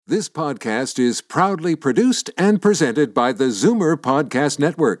This podcast is proudly produced and presented by the Zoomer Podcast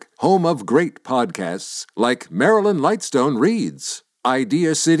Network, home of great podcasts like Marilyn Lightstone Reads,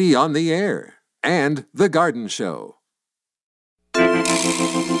 Idea City on the Air, and The Garden Show.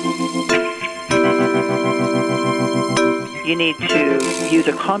 You need to use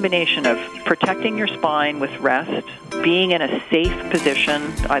a combination of protecting your spine with rest, being in a safe position,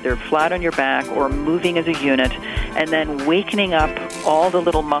 either flat on your back or moving as a unit, and then wakening up all the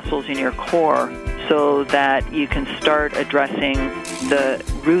little muscles in your core so that you can start addressing the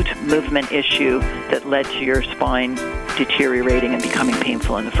root movement issue that led to your spine deteriorating and becoming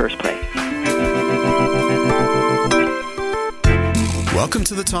painful in the first place. Welcome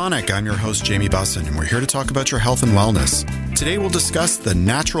to The Tonic. I'm your host, Jamie Bussin, and we're here to talk about your health and wellness. Today we'll discuss the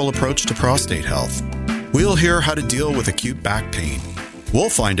natural approach to prostate health. We'll hear how to deal with acute back pain. We'll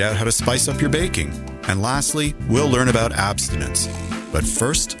find out how to spice up your baking. And lastly, we'll learn about abstinence. But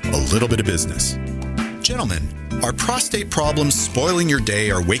first, a little bit of business. Gentlemen, are prostate problems spoiling your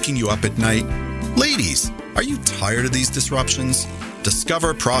day or waking you up at night? Ladies, are you tired of these disruptions?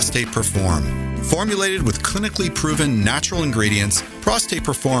 Discover Prostate Perform. Formulated with clinically proven natural ingredients, Prostate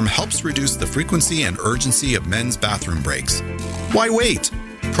Perform helps reduce the frequency and urgency of men's bathroom breaks. Why wait?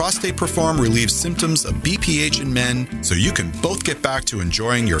 Prostate Perform relieves symptoms of BPH in men so you can both get back to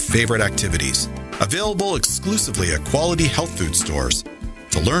enjoying your favorite activities. Available exclusively at quality health food stores.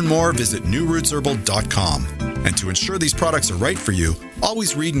 To learn more, visit newrootsherbal.com. And to ensure these products are right for you,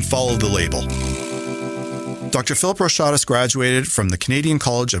 always read and follow the label. Dr. Philip Rochatis graduated from the Canadian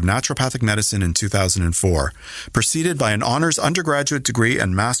College of Naturopathic Medicine in 2004, preceded by an honors undergraduate degree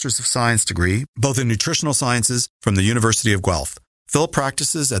and Masters of Science degree, both in nutritional sciences, from the University of Guelph. Philip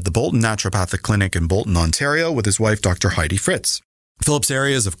practices at the Bolton Naturopathic Clinic in Bolton, Ontario, with his wife, Dr. Heidi Fritz. Philip's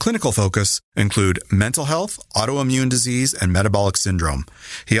areas of clinical focus include mental health, autoimmune disease, and metabolic syndrome.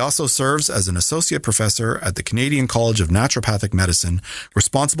 He also serves as an associate professor at the Canadian College of Naturopathic Medicine,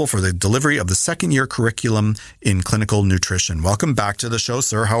 responsible for the delivery of the second-year curriculum in clinical nutrition. Welcome back to the show,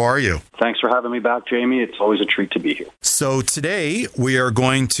 sir. How are you? Thanks for having me back, Jamie. It's always a treat to be here. So today we are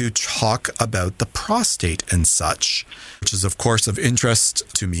going to talk about the prostate and such, which is, of course, of interest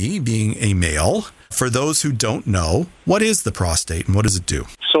to me, being a male. For those who don't know, what is the prostate and what does it do?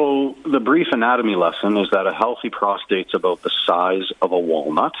 So the brief anatomy lesson is that a healthy prostate's about the size of a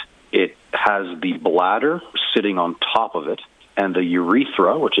walnut. It has the bladder sitting on top of it, and the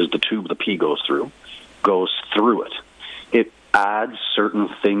urethra, which is the tube the pee goes through it. It adds certain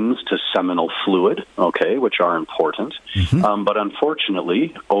things to seminal fluid, which are important. But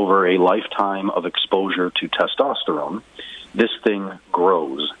unfortunately, over a lifetime of exposure to testosterone, this thing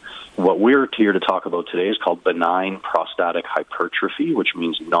grows. What we're here to talk about today is called benign prostatic hypertrophy, which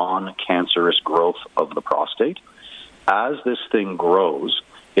means non-cancerous growth of the prostate. As this thing grows,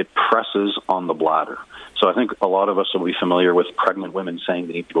 it presses on the bladder. So I think a lot of us will be familiar with pregnant women saying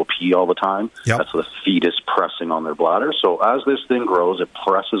they need to go pee all the time. Yep. That's the fetus pressing on their bladder. So as this thing grows, it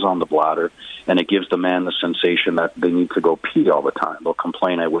presses on the bladder, and it gives the man the sensation that they need to go pee all the time. They'll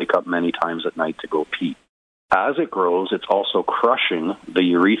complain, I wake up many times at night to go pee. As it grows, it's also crushing the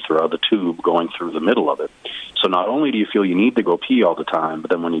urethra, the tube going through the middle of it. So not only do you feel you need to go pee all the time, but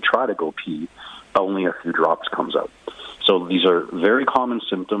then when you try to go pee, only a few drops comes out. So these are very common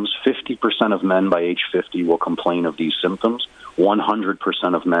symptoms. 50% of men by age 50 will complain of these symptoms.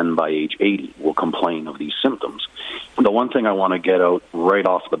 100% of men by age 80 will complain of these symptoms. The one thing I want to get out right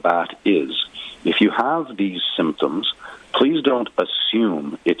off the bat is, if you have these symptoms, please don't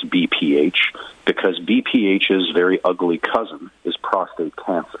assume it's BPH, because BPH's very ugly cousin is prostate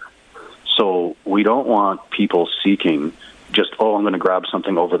cancer. So we don't want people seeking just, I'm going to grab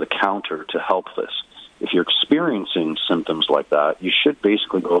something over the counter to help this. If you're experiencing symptoms like that, you should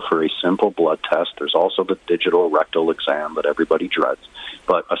basically go for a simple blood test. There's also the digital rectal exam that everybody dreads.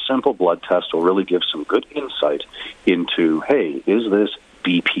 But a simple blood test will really give some good insight into, hey, is this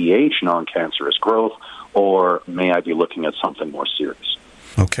BPH, non-cancerous growth, or may I be looking at something more serious?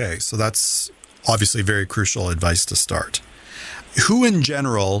 Okay, so that's obviously very crucial advice to start. Who in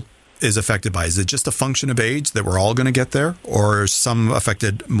general is affected by? Is it just a function of age that we're all going to get there, or is some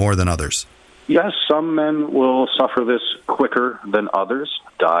affected more than others? Yes, some men will suffer this quicker than others.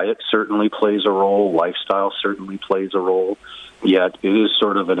 Diet certainly plays a role. Lifestyle certainly plays a role. Yet it is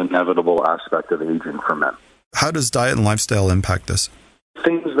sort of an inevitable aspect of aging for men. How does diet and lifestyle impact this?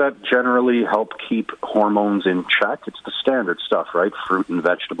 Things that generally help keep hormones in check. It's the standard stuff, right? Fruit and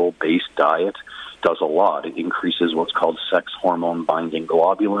vegetable-based diet does a lot. It increases what's called sex hormone-binding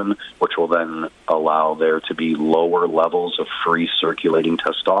globulin, which will then allow there to be lower levels of free circulating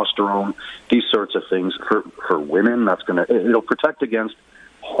testosterone. These sorts of things for women, it'll protect against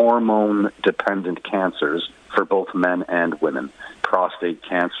hormone-dependent cancers for both men and women. Prostate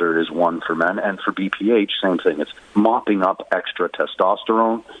cancer is one for men, and for BPH, same thing. It's mopping up extra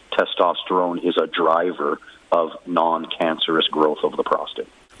testosterone. Testosterone is a driver of non-cancerous growth of the prostate.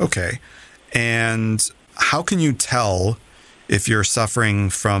 Okay. And how can you tell if you're suffering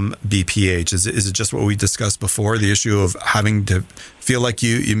from BPH? Is it just what we discussed before, the issue of having to feel like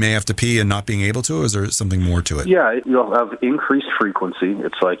you may have to pee and not being able to, or is there something more to it? Yeah, you'll have increased frequency.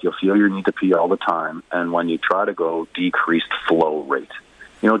 It's like you'll feel your need to pee all the time, and when you try to go, decreased flow rate.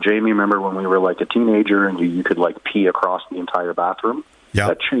 You know, Jamie, remember when we were like a teenager and you could like pee across the entire bathroom? Yeah.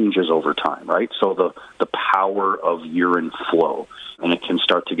 That changes over time, right? So the power of urine flow, and it can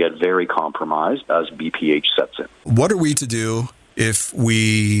start to get very compromised as BPH sets in. What are we to do if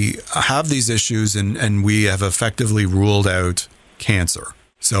we have these issues and we have effectively ruled out cancer?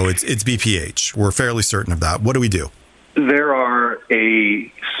 So it's BPH. We're fairly certain of that. What do we do? There are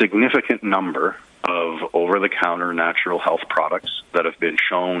a significant number of over-the-counter natural health products that have been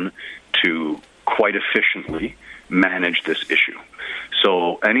shown to quite efficiently manage this issue.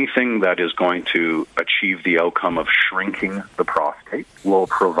 So anything that is going to achieve the outcome of shrinking the prostate will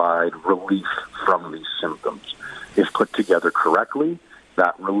provide relief from these symptoms. If put together correctly,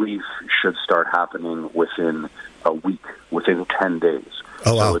 that relief should start happening within a week, within 10 days.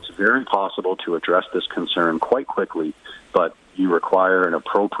 Oh, wow. So it's very possible to address this concern quite quickly, but you require an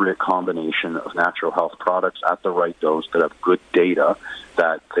appropriate combination of natural health products at the right dose that have good data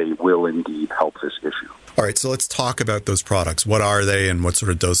that they will indeed help this issue. All right, so let's talk about those products. What are they, and what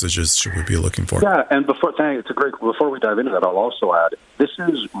sort of dosages should we be looking for? Yeah, and before we dive into that, I'll also add, this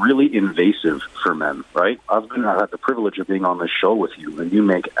is really invasive for men, right? I've had the privilege of being on this show with you, and you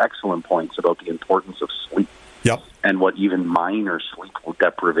make excellent points about the importance of sleep. Yep. And what even minor sleep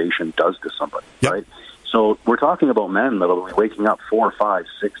deprivation does to somebody, yep. right? So we're talking about men that will be waking up 4, 5,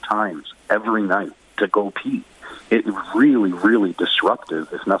 6 times every night to go pee. It's really, really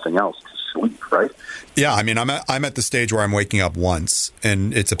disruptive, if nothing else, to sleep, right? Yeah, I mean, I'm at the stage where I'm waking up once,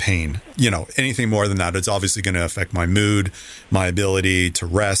 and it's a pain. You know, anything more than that, it's obviously going to affect my mood, my ability to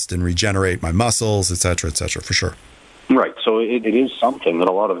rest and regenerate my muscles, et cetera, for sure. Right. So it is something that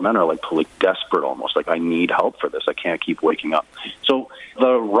a lot of men are like desperate almost, like I need help for this. I can't keep waking up. So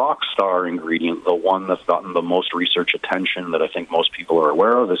the rock star ingredient, the one that's gotten the most research attention that I think most people are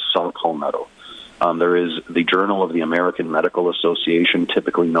aware of, is saw palmetto. There is the Journal of the American Medical Association,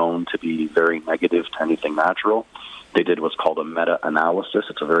 typically known to be very negative to anything natural. They did what's called a meta-analysis.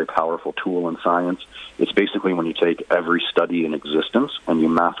 It's a very powerful tool in science. It's basically when you take every study in existence and you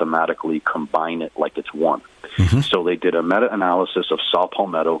mathematically combine it like it's one. Mm-hmm. So they did a meta-analysis of saw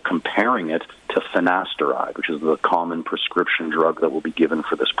palmetto, comparing it to finasteride, which is the common prescription drug that will be given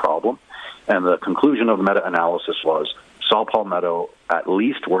for this problem. And the conclusion of the meta-analysis was saw palmetto at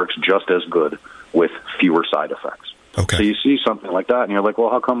least works just as good with fewer side effects. Okay. So you see something like that, and you're like, well,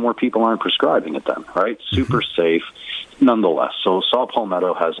 how come more people aren't prescribing it then, right? Super safe, nonetheless. So saw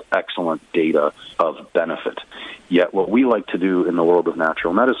palmetto has excellent data of benefit. Yet what we like to do in the world of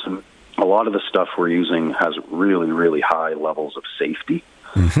natural medicine, a lot of the stuff we're using has really, really high levels of safety,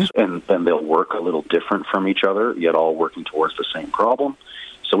 and then they'll work a little different from each other, yet all working towards the same problem.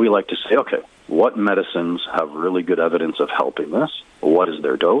 So we like to say, okay, what medicines have really good evidence of helping this? What is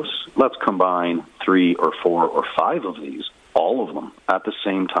their dose? Let's combine 3 or 4 or 5 of these, all of them, at the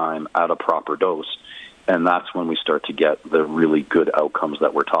same time at a proper dose. And that's when we start to get the really good outcomes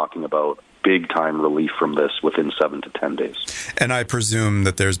that we're talking about, big-time relief from this within 7 to 10 days. And I presume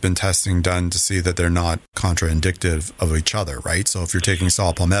that there's been testing done to see that they're not contraindicative of each other, right? So if you're taking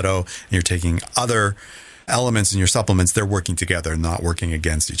saw palmetto and you're taking other elements in your supplements, they're working together, not working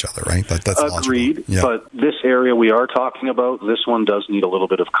against each other, right? That's agreed. Yeah. But this area we are talking about, this one does need a little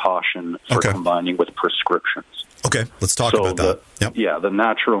bit of caution for combining with prescriptions. Okay, let's talk about that. Yep. Yeah, the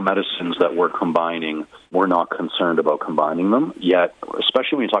natural medicines that we're combining, we're not concerned about combining them, yet,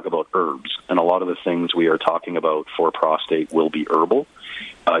 especially when you talk about herbs, and a lot of the things we are talking about for prostate will be herbal.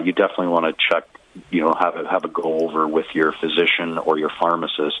 You definitely want to check, have a go over with your physician or your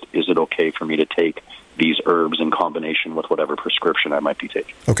pharmacist. Is it okay for me to take these herbs in combination with whatever prescription I might be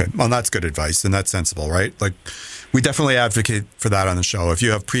taking? Okay, well, that's good advice, and that's sensible, right? Like, we definitely advocate for that on the show. If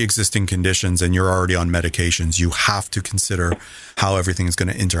you have pre-existing conditions and you're already on medications, you have to consider how everything is going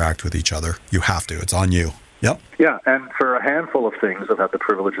to interact with each other. You have to. It's on you. Yep. Yeah, and for a handful of things I've had the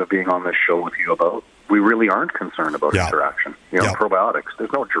privilege of being on this show with you about, we really aren't concerned about interaction. Probiotics,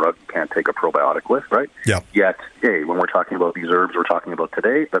 there's no drug you can't take a probiotic with, right? Yep. Yet, when we're talking about these herbs we're talking about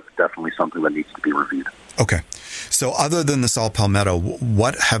today, that's definitely something that needs to be reviewed. Okay. So other than the saw palmetto,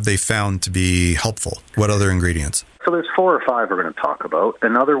 what have they found to be helpful? What other ingredients? So there's 4 or 5 we're going to talk about.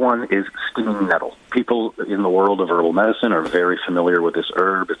 Another one is stinging nettle. People in the world of herbal medicine are very familiar with this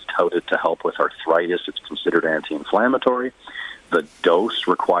herb. It's touted to help with arthritis. It's considered anti-inflammatory. The dose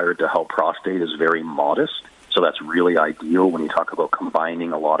required to help prostate is very modest. So that's really ideal when you talk about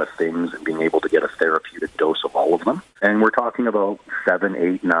combining a lot of things and being able to get a therapeutic dose of all of them. And we're talking about 7,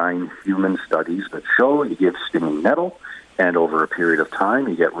 8, 9 human studies that show you give stinging nettle, and over a period of time,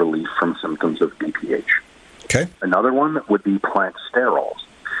 you get relief from symptoms of BPH. Okay. Another one would be plant sterols.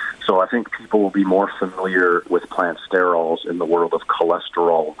 So I think people will be more familiar with plant sterols in the world of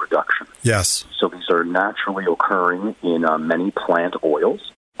cholesterol reduction. Yes. So these are naturally occurring in many plant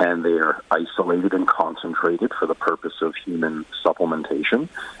oils, and they are isolated and concentrated for the purpose of human supplementation.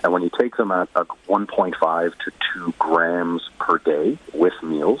 And when you take them at 1.5 to 2 grams per day with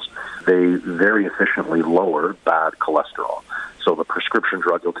meals, they very efficiently lower bad cholesterol. So the prescription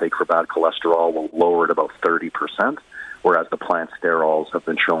drug you'll take for bad cholesterol will lower it about 30%, whereas the plant sterols have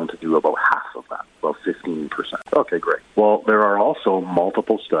been shown to do about half of that, about 15%. Okay, great. Well, there are also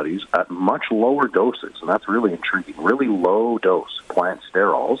multiple studies at much lower doses, and that's really intriguing. Really low dose plant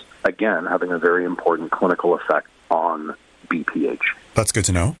sterols, again, having a very important clinical effect on BPH. That's good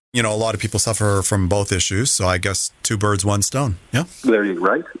to know. You know, a lot of people suffer from both issues, so I guess 2 birds, 1 stone. Yeah. There you go,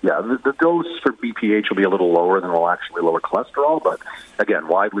 right? Yeah, the dose for BPH will be a little lower than will actually lower cholesterol, but again,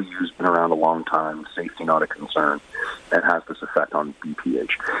 widely used, been around a long time, safety not a concern, and has this effect on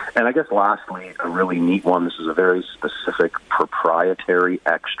BPH. And I guess lastly, a really neat one, this is a very specific proprietary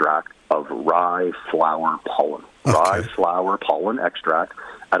extract of rye flower pollen. Okay. Rye flower pollen extract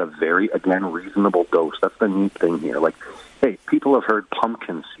at a very, again, reasonable dose. That's the neat thing here. Like, hey, people have heard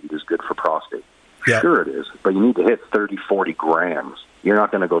pumpkin seed is good for prostate. Yep. Sure it is, but you need to hit 30, 40 grams. You're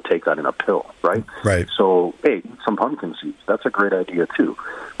not going to go take that in a pill, right? Right. So, hey, eat some pumpkin seeds. That's a great idea, too.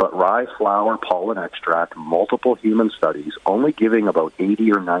 But rye flower pollen extract, multiple human studies, only giving about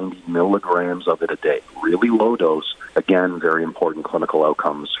 80 or 90 milligrams of it a day. Really low dose. Again, very important clinical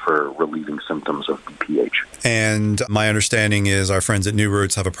outcomes for relieving symptoms of BPH. And my understanding is our friends at New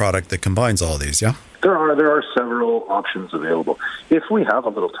Roots have a product that combines all of these, yeah? There are several options available. If we have a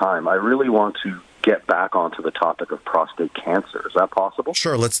little time, I really want to get back onto the topic of prostate cancer. Is that possible?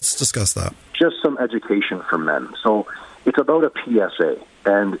 Sure, let's discuss that. Just some education for men. So it's about a PSA,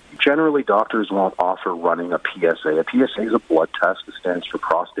 and generally doctors won't offer running a PSA. A PSA is a blood test. It stands for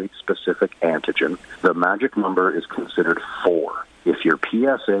prostate-specific antigen. The magic number is considered 4. If your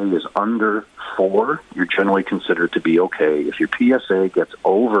PSA is under 4, you're generally considered to be okay. If your PSA gets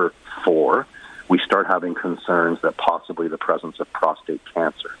over 4, we start having concerns that possibly the presence of prostate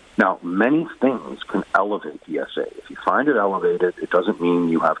cancer. Now, many things can elevate PSA. If you find it elevated, it doesn't mean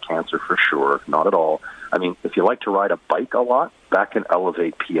you have cancer for sure, not at all. I mean, if you like to ride a bike a lot, that can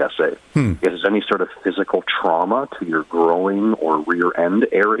elevate PSA. If there's any sort of physical trauma to your groin or rear end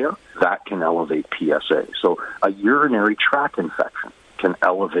area, that can elevate PSA. So a urinary tract infection can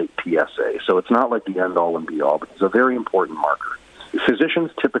elevate PSA. So it's not like the end-all and be-all, but it's a very important marker.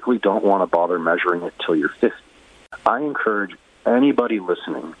 Physicians typically don't want to bother measuring it till you're 50. I encourage anybody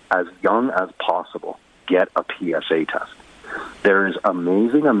listening, as young as possible, get a PSA test. There is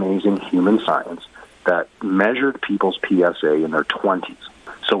amazing, amazing human science that measured people's PSA in their 20s.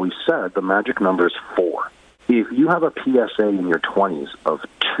 So we said the magic number is 4. If you have a PSA in your 20s of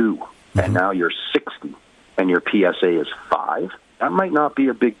 2, and now you're 60, and your PSA is 5, that might not be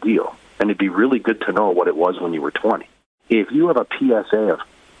a big deal. And it'd be really good to know what it was when you were 20. If you have a PSA of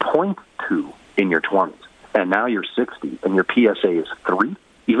 0.2 in your 20s, and now you're 60, and your PSA is 3,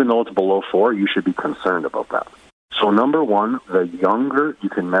 even though it's below 4, you should be concerned about that. So number 1, the younger you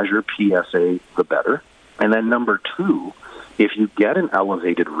can measure PSA, the better. And then number 2, if you get an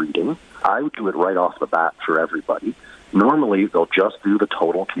elevated reading, I would do it right off the bat for everybody. Normally, they'll just do the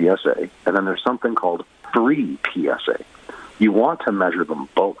total PSA, and then there's something called free PSA. You want to measure them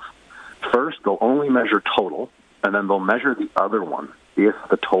both. First, they'll only measure total, and then they'll measure the other one if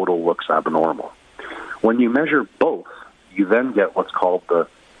the total looks abnormal. When you measure both, you then get what's called the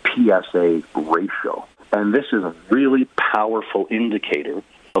PSA ratio. And this is a really powerful indicator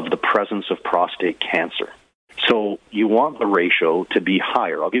of the presence of prostate cancer. So you want the ratio to be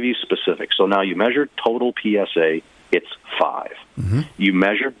higher. I'll give you specifics. So now you measured total PSA, it's 5. You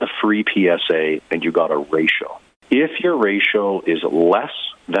measured the free PSA, and you got a ratio. If your ratio is less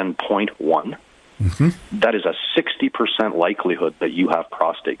than 0.1, that is a 60% likelihood that you have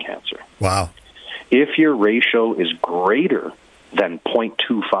prostate cancer. Wow. If your ratio is greater than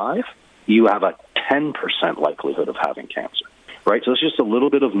 0.25, you have a 10% likelihood of having cancer, right? So it's just a little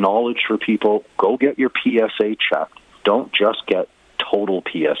bit of knowledge for people. Go get your PSA checked. Don't just get total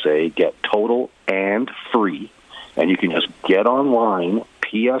PSA. Get total and free. And you can just get online,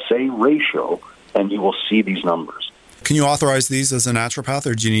 PSA ratio, and you will see these numbers. Can you authorize these as a naturopath,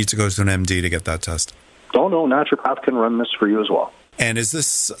 or do you need to go to an MD to get that test? Oh, no, naturopath can run this for you as well. And is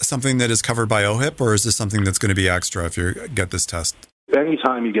this something that is covered by OHIP, or is this something that's going to be extra if you get this test?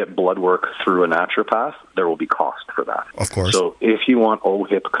 Anytime you get blood work through a naturopath, there will be cost for that. Of course. So if you want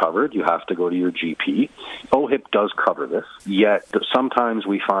OHIP covered, you have to go to your GP. OHIP does cover this, yet sometimes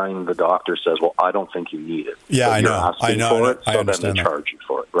we find the doctor says, well, I don't think you need it. Yeah, I know. I understand then they charge you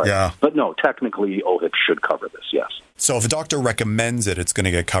for it. Right. Yeah. But no, technically OHIP should cover this, yes. So if a doctor recommends it, it's going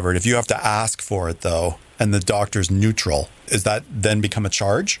to get covered. If you have to ask for it, though, and the doctor's neutral, is that then become a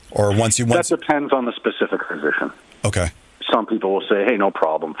charge? Or That depends on the specific physician. Okay. Some people will say, hey, no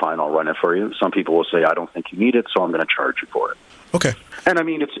problem, fine, I'll run it for you. Some people will say, I don't think you need it, so I'm going to charge you for it. Okay. And I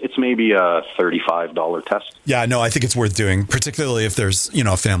mean, it's maybe a $35 test. Yeah, no, I think it's worth doing, particularly if there's,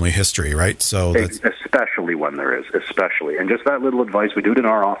 a family history, right? So especially when there is, especially. And just that little advice, we do it in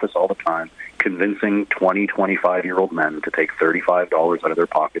our office all the time, convincing 20, 25-year-old men to take $35 out of their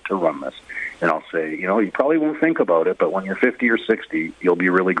pocket to run this. And I'll say, you probably won't think about it, but when you're 50 or 60, you'll be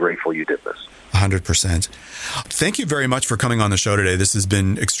really grateful you did this. 100%. Thank you very much for coming on the show today. This has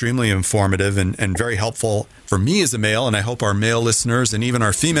been extremely informative and very helpful for me as a male, and I hope our male listeners and even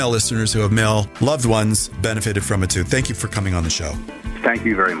our female listeners who have male loved ones benefited from it too. Thank you for coming on the show. Thank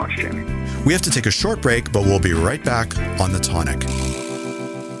you very much, Jamie. We have to take a short break, but we'll be right back on The Tonic.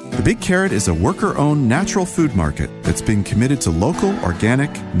 The Big Carrot is a worker-owned natural food market that's been committed to local,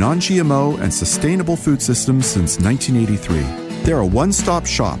 organic, non-GMO, and sustainable food systems since 1983. They're a one-stop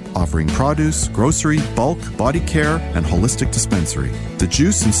shop offering produce, grocery, bulk, body care, and holistic dispensary. The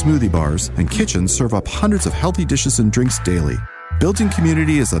juice and smoothie bars and kitchen serve up hundreds of healthy dishes and drinks daily. Building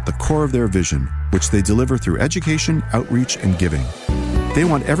community is at the core of their vision, which they deliver through education, outreach, and giving. They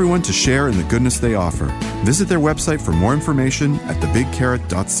want everyone to share in the goodness they offer. Visit their website for more information at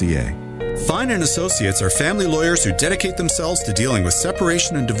thebigcarrot.ca. Fine & Associates are family lawyers who dedicate themselves to dealing with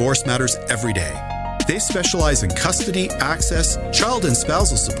separation and divorce matters every day. They specialize in custody, access, child and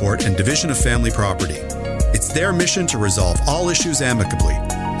spousal support, and division of family property. It's their mission to resolve all issues amicably.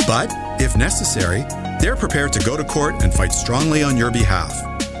 But, if necessary, they're prepared to go to court and fight strongly on your behalf.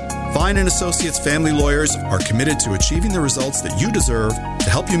 Fine & Associates family lawyers are committed to achieving the results that you deserve to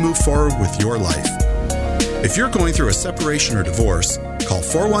help you move forward with your life. If you're going through a separation or divorce, call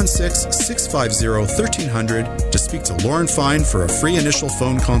 416-650-1300 to speak to Lauren Fine for a free initial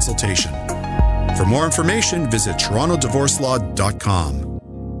phone consultation. For more information, visit TorontoDivorceLaw.com.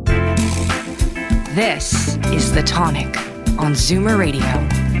 This is The Tonic on Zoomer Radio.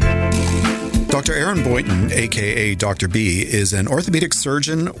 Dr. Aaron Boynton, a.k.a. Dr. B, is an orthopedic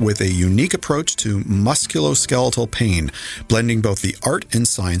surgeon with a unique approach to musculoskeletal pain, blending both the art and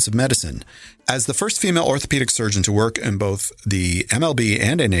science of medicine. As the first female orthopedic surgeon to work in both the MLB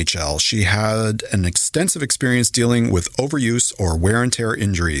and NHL, she had an extensive experience dealing with overuse or wear and tear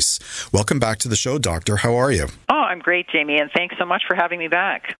injuries. Welcome back to the show, Doctor. How are you? Oh, I'm great, Jamie, and thanks so much for having me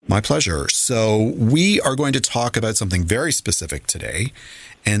back. My pleasure. So we are going to talk about something very specific today,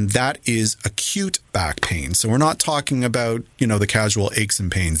 and that is acute back pain. So we're not talking about, the casual aches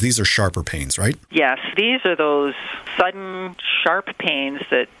and pains. These are sharper pains, right? Yes, these are those sudden, sharp pains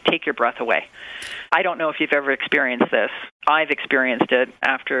that take your breath away. I don't know if you've ever experienced this. I've experienced it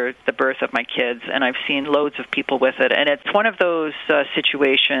after the birth of my kids, and I've seen loads of people with it. And it's one of those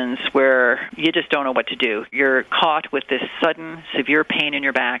situations where you just don't know what to do. You're caught with this sudden, severe pain in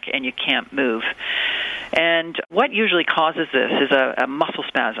your back, and you can't move. And what usually causes this is a muscle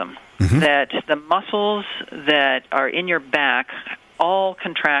spasm, that the muscles that are in your back all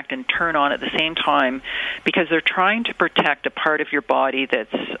contract and turn on at the same time because they're trying to protect a part of your body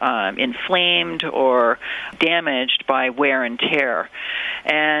that's inflamed or damaged by wear and tear.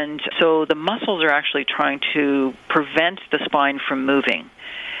 And so the muscles are actually trying to prevent the spine from moving.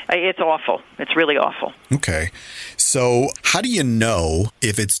 It's awful. It's really awful. Okay. So how do you know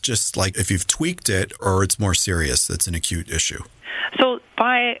if it's just like if you've tweaked it or it's more serious, that's an acute issue? So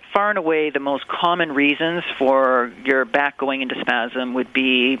by far and away, the most common reasons for your back going into spasm would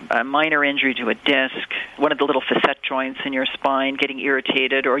be a minor injury to a disc, one of the little facet joints in your spine getting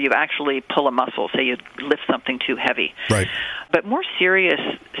irritated, or you actually pull a muscle, say you lift something too heavy. Right. But more serious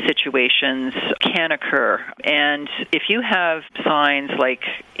situations can occur. And if you have signs like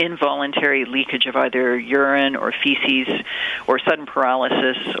involuntary leakage of either urine or feces or sudden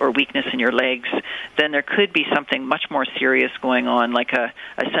paralysis or weakness in your legs, then there could be something much more serious going on, like a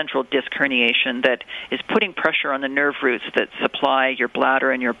central disc herniation that is putting pressure on the nerve roots that supply your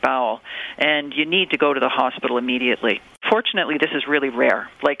bladder and your bowel. And you need to go to the hospital immediately. Fortunately, this is really rare.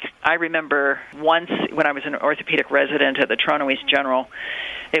 Like, I remember once when I was an orthopedic resident at the Toronto East General,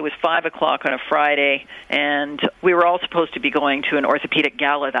 it was 5 o'clock on a Friday, and we were all supposed to be going to an orthopedic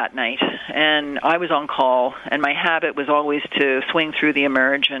gala that night. And I was on call, and my habit was always to swing through the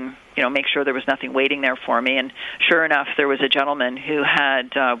Emerge and, make sure there was nothing waiting there for me. And sure enough, there was a gentleman who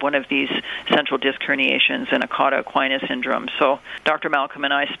had one of these central disc herniations and a cauda equina syndrome. So Dr. Malcolm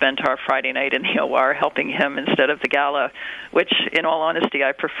and I spent our Friday night in the OR helping him instead of the gala, which, in all honesty,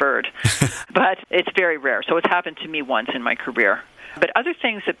 I preferred. But it's very rare. So it's happened to me once in my career. But other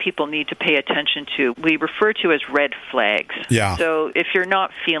things that people need to pay attention to, we refer to as red flags. Yeah. So if you're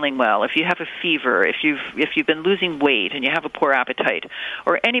not feeling well, if you have a fever, if you've been losing weight and you have a poor appetite,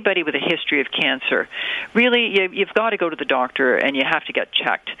 or anybody with a history of cancer, really you've got to go to the doctor and you have to get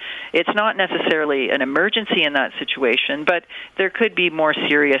checked. It's not necessarily an emergency in that situation, but there could be more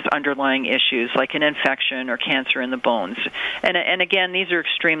serious underlying issues like an infection or cancer in the bones. And again, these are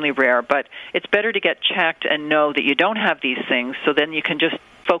extremely rare, but it's better to get checked and know that you don't have these things, so then you can just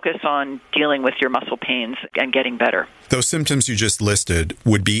focus on dealing with your muscle pains and getting better. Those symptoms you just listed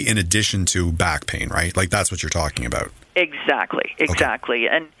would be in addition to back pain, right? Like, that's what you're talking about. Exactly. Okay.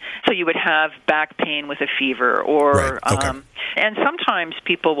 And so you would have back pain with a fever, or right. Okay. And sometimes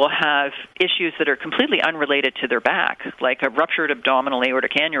people will have issues that are completely unrelated to their back, like a ruptured abdominal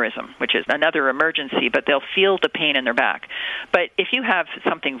aortic aneurysm, which is another emergency, but they'll feel the pain in their back. But if you have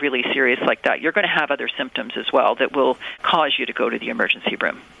something really serious like that, you're going to have other symptoms as well that will cause you to go to the emergency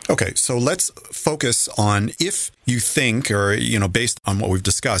room. Okay, so let's focus on if you think, or, based on what we've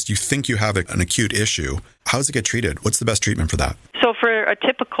discussed, you think you have an acute issue, how does it get treated? What's the best treatment for that? So for a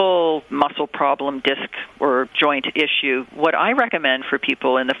typical muscle problem, disc or joint issue, what I recommend for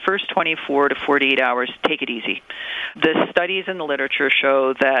people in the first 24 to 48 hours, take it easy. The studies in the literature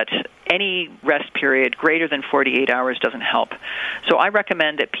show that any rest period greater than 48 hours doesn't help. So I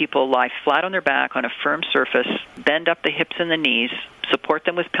recommend that people lie flat on their back on a firm surface, bend up the hips and the knees, support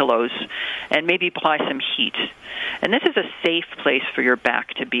them with pillows, and maybe apply some heat. And this is a safe place for your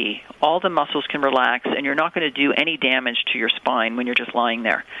back to be. All the muscles can relax, and you're not going to do any damage to your spine when you're just lying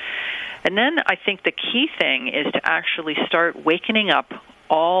there. And then I think the key thing is to actually start wakening up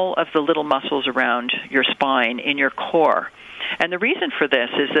all of the little muscles around your spine in your core. And the reason for this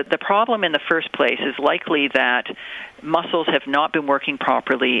is that the problem in the first place is likely that muscles have not been working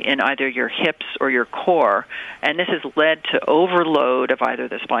properly in either your hips or your core, and this has led to overload of either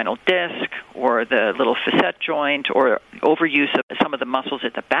the spinal disc or the little facet joint, or overuse of some of the muscles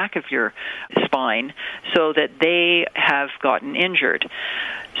at the back of your spine, so that they have gotten injured.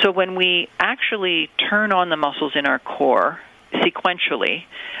 So when we actually turn on the muscles in our core sequentially,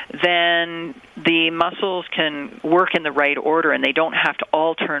 then the muscles can work in the right order and they don't have to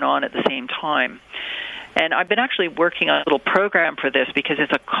all turn on at the same time. And I've been actually working on a little program for this because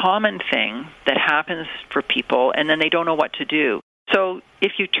it's a common thing that happens for people and then they don't know what to do. So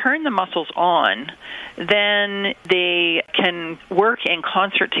if you turn the muscles on, then they can work in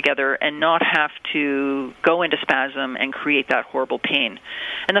concert together and not have to go into spasm and create that horrible pain.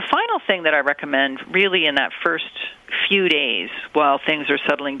 And the final thing that I recommend really in that first few days while things are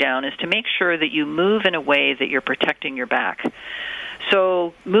settling down is to make sure that you move in a way that you're protecting your back.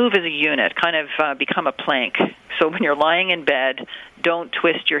 So move as a unit, kind of become a plank. So when you're lying in bed, don't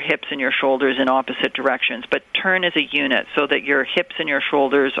twist your hips and your shoulders in opposite directions, but turn as a unit so that your hips and your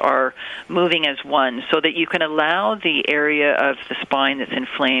shoulders are moving as one, so that you can allow the area of the spine that's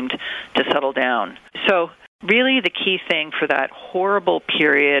inflamed to settle down. So really the key thing for that horrible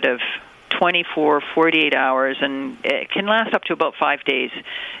period of 24, 48 hours, and it can last up to about 5 days,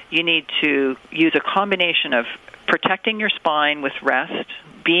 you need to use a combination of protecting your spine with rest,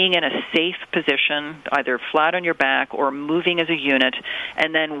 being in a safe position, either flat on your back or moving as a unit,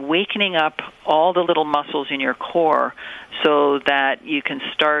 and then wakening up all the little muscles in your core so that you can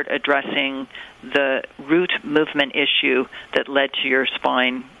start addressing the root movement issue that led to your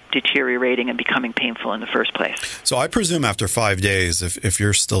spine deteriorating and becoming painful in the first place. So I presume after 5 days, if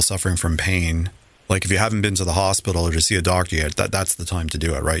you're still suffering from pain, like if you haven't been to the hospital or to see a doctor yet, that's the time to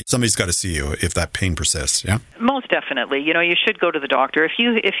do it, right? Somebody's got to see you if that pain persists, yeah? Most definitely. You should go to the doctor.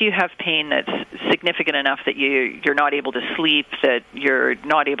 If you have pain that's significant enough that you're not able to sleep, that you're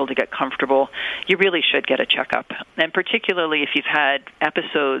not able to get comfortable, you really should get a checkup. And particularly if you've had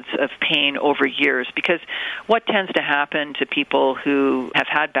episodes of pain over years, because what tends to happen to people who have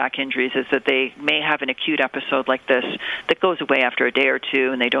had back injuries is that they may have an acute episode like this that goes away after a day or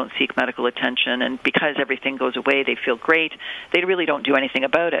two and they don't seek medical attention. And because everything goes away, they feel great. They really don't do anything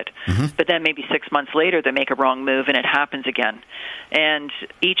about it. But then maybe 6 months later, they make a wrong move and it happens again. And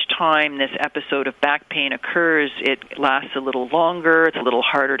each time this episode of back pain occurs, it lasts a little longer. It's a little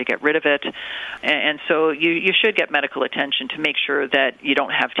harder to get rid of it. And so you should get medical attention to make sure that you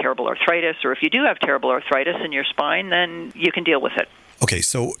don't have terrible arthritis, or if you do have terrible arthritis in your spine, then you can deal with it. Okay,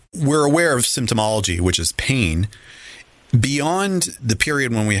 so we're aware of symptomology, which is pain. Beyond the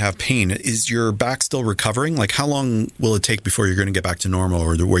period when we have pain, is your back still recovering? Like, how long will it take before you're going to get back to normal,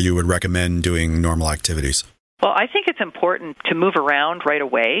 or where you would recommend doing normal activities? Well, I think it's important to move around right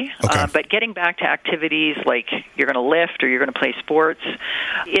away, Okay. But getting back to activities like you're going to lift or you're going to play sports,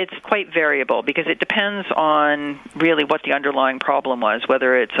 it's quite variable because it depends on really what the underlying problem was,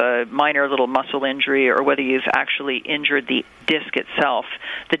 whether it's a minor little muscle injury or whether you've actually injured the disc itself.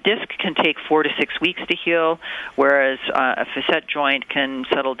 The disc can take 4 to 6 weeks to heal, whereas a facet joint can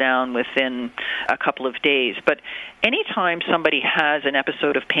settle down within a couple of days. But anytime somebody has an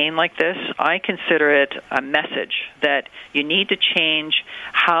episode of pain like this, I consider it a message that you need to change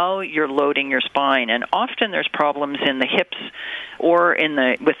how you're loading your spine. And often there's problems in the hips or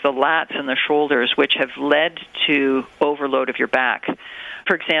with the lats and the shoulders, which have led to overload of your back.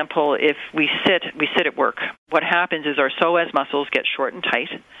 For example, if we sit at work, what happens is our psoas muscles get short and tight,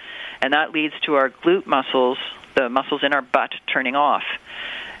 and that leads to our glute muscles, the muscles in our butt, turning off.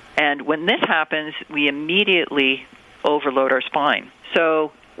 And when this happens, we immediately overload our spine.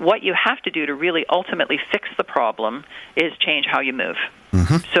 So what you have to do to really ultimately fix the problem is change how you move.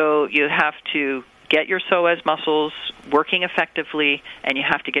 So you have to get your psoas muscles working effectively, and you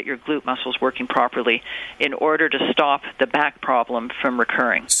have to get your glute muscles working properly in order to stop the back problem from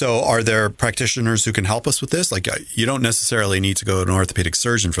recurring. So are there practitioners who can help us with this? Like, you don't necessarily need to go to an orthopedic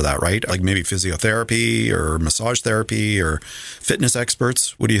surgeon for that, right? Like maybe physiotherapy or massage therapy or fitness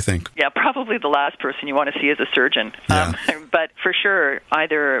experts? What do you think? Yeah, probably the last person you want to see is a surgeon. Yeah. But for sure,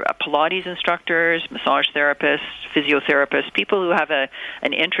 either Pilates instructors, massage therapists, physiotherapists, people who have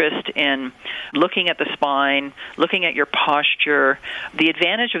an interest in looking at the spine, looking at your posture. The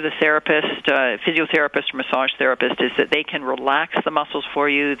advantage of the therapist, physiotherapist or massage therapist, is that they can relax the muscles for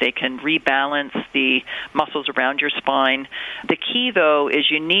you. They can rebalance the muscles around your spine. The key, though, is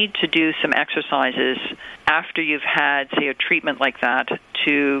you need to do some exercises after you've had, say, a treatment like that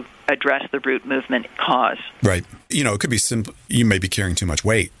to address the root movement cause. Right. You know, it could be simple. You may be carrying too much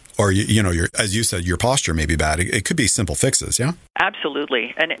weight. Or, as you said, your posture may be bad. It could be simple fixes, yeah?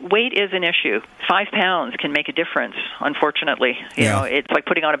 Absolutely. And weight is an issue. 5 pounds can make a difference, unfortunately. You know, it's like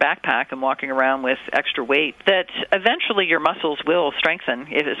putting on a backpack and walking around with extra weight that eventually your muscles will strengthen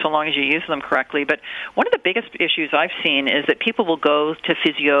so long as you use them correctly. But one of the biggest issues I've seen is that people will go to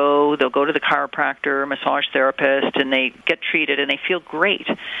physio, they'll go to the chiropractor, massage therapist, and they get treated and they feel great.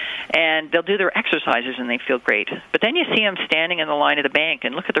 And they'll do their exercises and they feel great. But then you see them standing in the line of the bank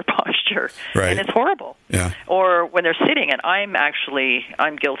and look at their posture, and it's horrible. Yeah. Or when they're sitting, and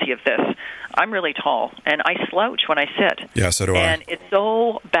I'm guilty of this. I'm really tall, and I slouch when I sit. Yeah, so do I. And it's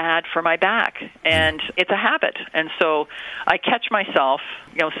so bad for my back, and it's a habit. And so I catch myself,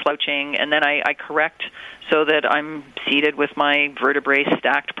 slouching, and then I correct so that I'm seated with my vertebrae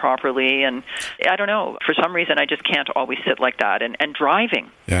stacked properly. And I don't know, for some reason, I just can't always sit like that. And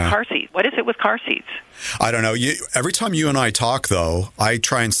driving, car seat. What is it with car seats? I don't know. Every time you and I talk, though, I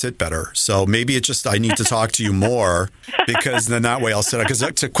try and sit better. So maybe it's just I need to talk to you more because then that way I'll sit. Because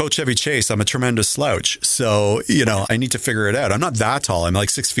to quote Chevy Chase, I'm a tremendous slouch. So, I need to figure it out. I'm not that tall. I'm like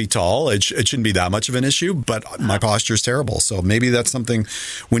 6 feet tall. It shouldn't be that much of an issue, but my posture is terrible. So maybe that's something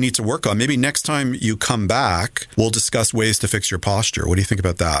we need to work on. Maybe next time you come back, we'll discuss ways to fix your posture. What do you think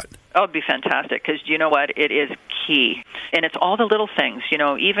about that? Oh, it'd be fantastic because you know what? It is key. And it's all the little things.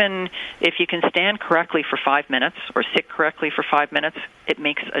 Even if you can stand correctly for 5 minutes or sit correctly for 5 minutes, it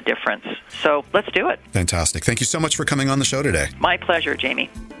makes a difference. So let's do it. Fantastic. Thank you so much for coming on the show today. My pleasure, Jamie.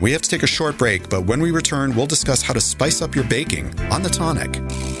 We have to take a short break, but when we return, we'll discuss how to spice up your baking on The Tonic.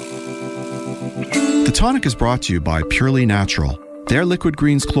 The Tonic is brought to you by Purely Natural. Their Liquid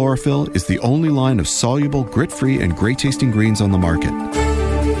Greens Chlorophyll is the only line of soluble, grit-free, and great-tasting greens on the market.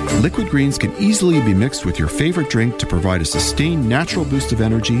 Liquid greens can easily be mixed with your favorite drink to provide a sustained natural boost of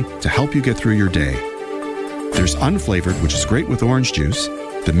energy to help you get through your day. There's unflavored, which is great with orange juice.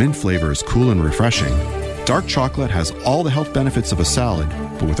 The mint flavor is cool and refreshing. Dark chocolate has all the health benefits of a salad,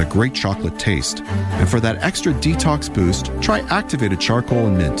 but with a great chocolate taste. And for that extra detox boost, try activated charcoal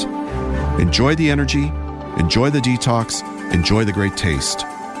and mint. Enjoy the energy, enjoy the detox, enjoy the great taste.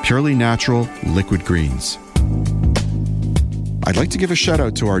 Purely Natural Liquid Greens. I'd like to give a shout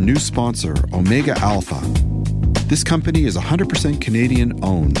out to our new sponsor, Omega Alpha. This company is 100% Canadian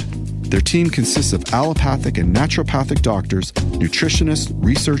owned. Their team consists of allopathic and naturopathic doctors, nutritionists,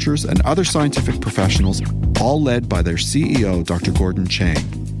 researchers, and other scientific professionals, all led by their CEO, Dr. Gordon Chang.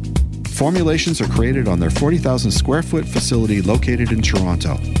 Formulations are created on their 40,000 square foot facility located in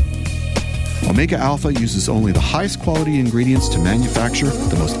Toronto. Omega Alpha uses only the highest quality ingredients to manufacture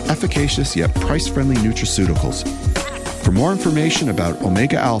the most efficacious yet price-friendly nutraceuticals. For more information about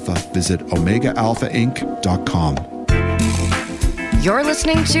Omega Alpha, visit OmegaAlphaInc.com. You're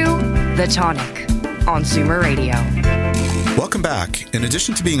listening to The Tonic on Zoomer Radio. Welcome back. In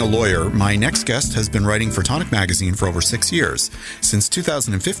addition to being a lawyer, my next guest has been writing for Tonic Magazine for over 6 years. Since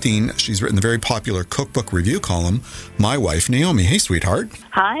 2015, she's written the very popular cookbook review column, My Wife, Naomi. Hey, sweetheart.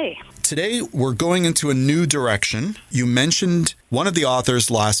 Hi. Today, we're going into a new direction. You mentioned one of the authors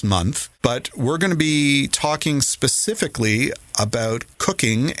last month, but we're going to be talking specifically about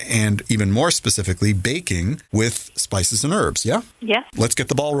cooking and even more specifically, baking with spices and herbs, yeah? Yeah. Let's get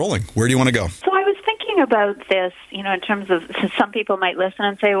the ball rolling. Where do you want to go? So I was thinking about this, in terms of, some people might listen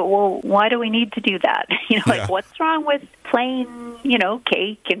and say, well, why do we need to do that? What's wrong with plain,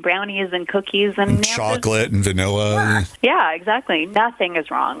 cake and brownies and cookies and chocolate and vanilla? Yeah, exactly. Nothing is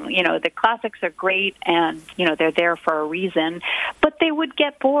wrong. The classics are great and, they're there for a reason, but they would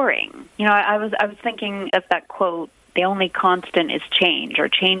get boring. I was thinking of that quote, the only constant is change, or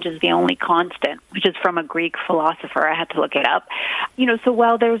change is the only constant, which is from a Greek philosopher. I had to look it up. So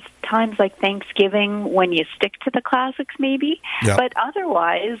while there's times like Thanksgiving when you stick to the classics maybe, but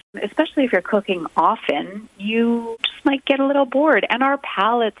otherwise, especially if you're cooking often, you just might get a little bored. And our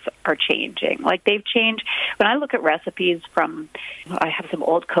palates are changing. Like they've changed. When I look at recipes I have some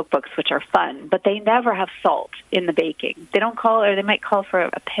old cookbooks which are fun, but they never have salt in the baking. They don't they might call for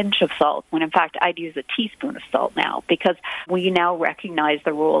a pinch of salt, when in fact I'd use a teaspoon of salt now, because we now recognize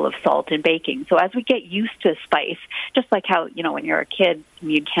the role of salt in baking. So as we get used to spice, just like how, when you're a kid,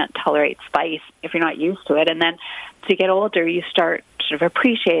 you can't tolerate spice if you're not used to it. And then as you get older, you start sort of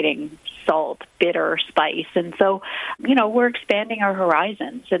appreciating salt, bitter, spice. And so, we're expanding our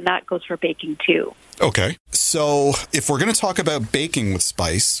horizons, and that goes for baking too. Okay. So if we're going to talk about baking with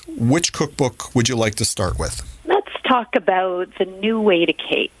spice, which cookbook would you like to start with? Let's talk about The New Way to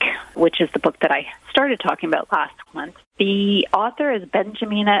Cake, which is the book that I started talking about last month. The author is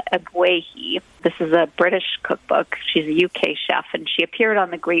Benjamina Ebouahi. This is a British cookbook. She's a UK chef, and she appeared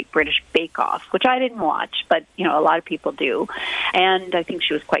on the Great British Bake Off, which I didn't watch, but, a lot of people do. And I think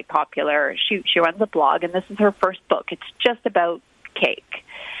she was quite popular. She runs a blog, and this is her first book. It's just about cake.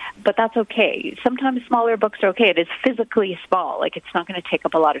 But that's okay. Sometimes smaller books are okay. It is physically small. Like, it's not going to take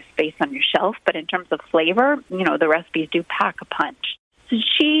up a lot of space on your shelf. But in terms of flavor, the recipes do pack a punch. So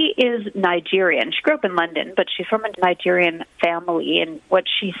she is Nigerian. She grew up in London, but she's from a Nigerian family. And what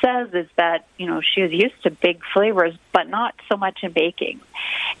she says is that, she is used to big flavors, but not so much in baking.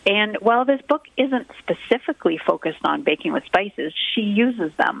 And while this book isn't specifically focused on baking with spices, she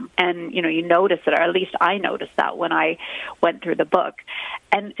uses them. And, you notice it, or at least I noticed that when I went through the book.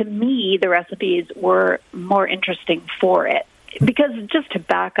 And to me, the recipes were more interesting for it. Because just to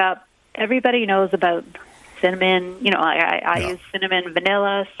back up, everybody knows about cinnamon, I use cinnamon,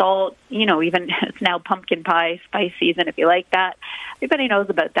 vanilla, salt, even it's now pumpkin pie, spice season if you like that. Everybody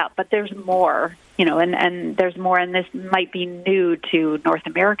knows about that, but there's more, and there's more, and this might be new to North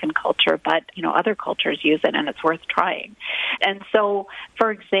American culture, but, other cultures use it, and it's worth trying. And so,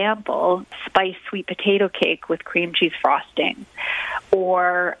 for example, spiced sweet potato cake with cream cheese frosting,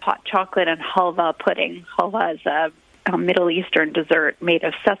 or hot chocolate and halva pudding. Halva is a Middle Eastern dessert made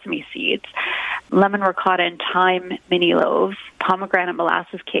of sesame seeds, lemon ricotta and thyme mini loaves, pomegranate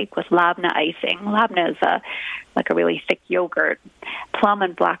molasses cake with labna icing. Labna is a really thick yogurt, plum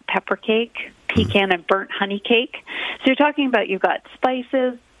and black pepper cake, pecan and burnt honey cake. So you're talking about, you've got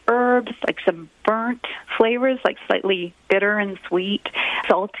spices, herbs, like some burnt flavors, like slightly bitter and sweet,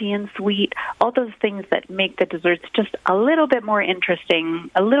 salty and sweet, all those things that make the desserts just a little bit more interesting,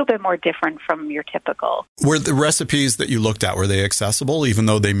 a little bit more different from your typical. Were the recipes that you looked at, were they accessible, even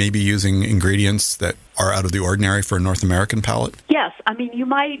though they may be using ingredients that are out of the ordinary for a North American palate? Yes. I mean, you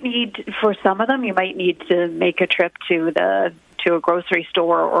might need, for some of them, you might need to make a trip to a grocery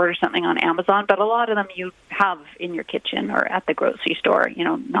store or order something on Amazon, but a lot of them you have in your kitchen or at the grocery store,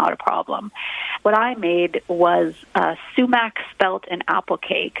 not a problem. What I made was a sumac, spelt, and apple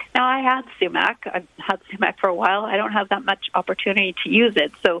cake. Now, I had sumac. I've had sumac for a while. I don't have that much opportunity to use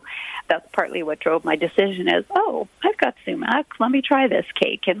it, so that's partly what drove my decision is, I've got sumac. Let me try this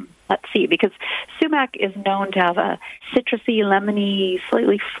cake, and let's see, because sumac is known to have a citrusy, lemony,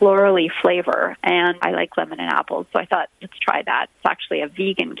 slightly florally flavor, and I like lemon and apples, so I thought, let's try that. It's actually a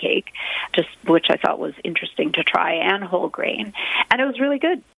vegan cake, which I thought was interesting to try, and whole grain, and it was really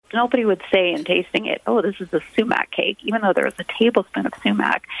good. nobody would say in tasting it, oh, this is a sumac cake, even though there was a tablespoon of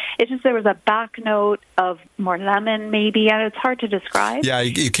sumac. It's just there was a back note of more lemon maybe, and it's hard to describe. Yeah,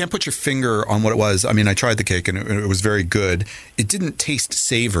 you can't put your finger on what it was. I mean, I tried the cake and it was very good. It didn't taste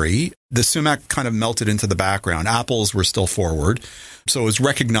savory. The sumac kind of melted into the background. Apples were still forward. So it was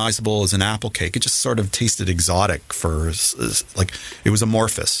recognizable as an apple cake. It just sort of tasted exotic like it was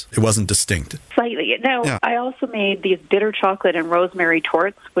amorphous. It wasn't distinct. Slightly. Now, I also made these bitter chocolate and rosemary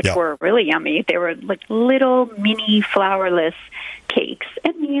torts, which were really yummy. They were like little mini flourless cakes.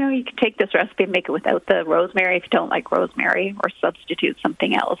 And, you could take this recipe and make it without the rosemary if you don't like rosemary, or substitute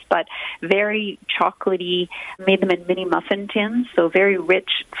something else. But very chocolatey, made them in mini muffin tins, so very rich,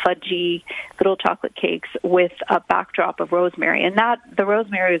 fudgy little chocolate cakes with a backdrop of rosemary. And the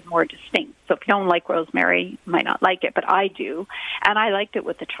rosemary is more distinct. So if you don't like rosemary, you might not like it, but I do. And I liked it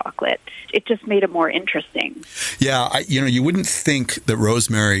with the chocolate. It just made it more interesting. Yeah, you wouldn't think that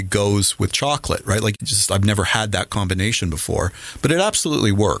rosemary goes with chocolate, right? Like, I've never had that combination before, but it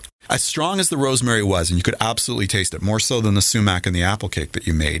absolutely worked. As strong as the rosemary was, and you could absolutely taste it, more so than the sumac and the apple cake that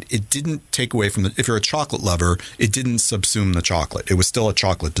you made, it didn't take away from if you're a chocolate lover, it didn't subsume the chocolate. It was still a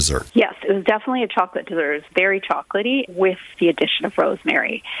chocolate dessert. Yes, it was definitely a chocolate dessert. It was very chocolatey with the addition of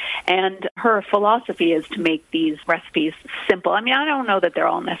rosemary. And her philosophy is to make these recipes simple. I mean, I don't know that they're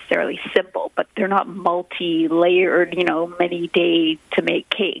all necessarily simple, but they're not multi-layered, many day to make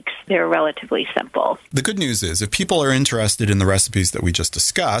cakes. They're relatively simple. The good news is, if people are interested in the recipes that we just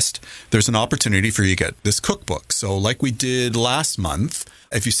discussed, there's an opportunity for you to get this cookbook. So like we did last month,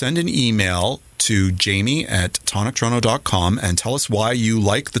 if you send an email to jamie@tonictoronto.com and tell us why you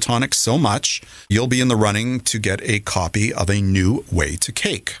like the tonic so much, you'll be in the running to get a copy of A New Way to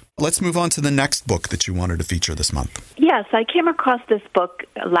Cake. Let's move on to the next book that you wanted to feature this month. Yes, I came across this book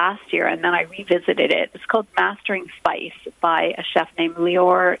last year, and then I revisited it. It's called Mastering Spice by a chef named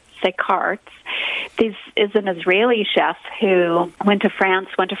Lior Sekarts. This is an Israeli chef who went to France,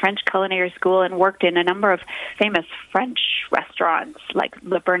 went to French culinary school, and worked in a number of famous French restaurants like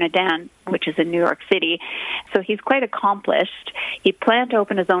Le Bernardin, which is in New York City. So he's quite accomplished. He planned to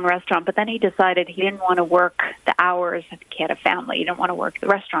open his own restaurant, but then he decided he didn't want to work the hours. He had a family. He didn't want to work the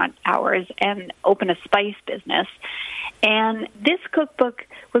restaurant hours and open a spice business. And this cookbook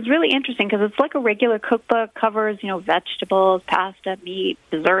was really interesting because it's like a regular cookbook, covers, vegetables, pasta, meat,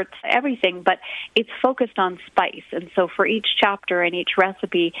 desserts, everything, but it's focused on spice. And so for each chapter and each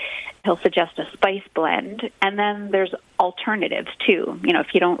recipe, he'll suggest a spice blend. And then there's alternatives too.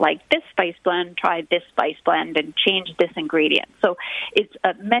 If you don't like this spice blend, try this spice blend and change this ingredient. So it's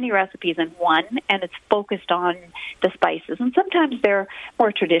many recipes in one, and it's focused on the spices. And sometimes they're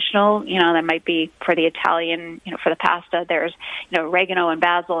more traditional. That might be for the Italian, for the pasta, there's, oregano and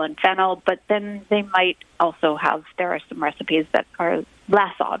basil and fennel, but then they might also there are some recipes that are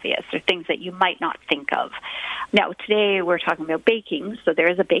less obvious, or things that you might not think of. Now, today we're talking about baking, so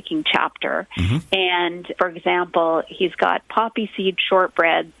there is a baking chapter. Mm-hmm. And, for example, he's got poppy seed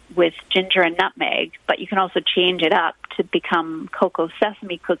shortbread with ginger and nutmeg, but you can also change it up to become cocoa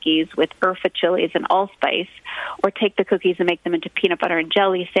sesame cookies with Urfa chilies and allspice, or take the cookies and make them into peanut butter and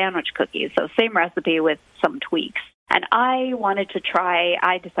jelly sandwich cookies. So same recipe with some tweaks. And I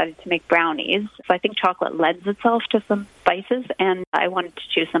decided to make brownies. So I think chocolate lends itself to some spices, and I wanted to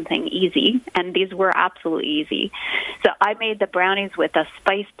choose something easy, and these were absolutely easy. So I made the brownies with a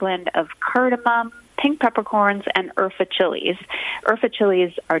spice blend of cardamom, pink peppercorns, and Urfa chilies. Urfa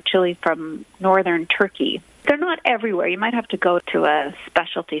chilies are chilies from northern Turkey. They're not everywhere. You might have to go to a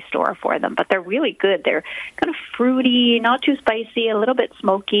specialty store for them, but they're really good. They're kind of fruity, not too spicy, a little bit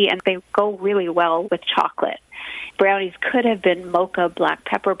smoky, and they go really well with chocolate. Brownies could have been mocha black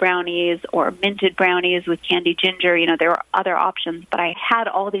pepper brownies or minted brownies with candied ginger. There were other options, but I had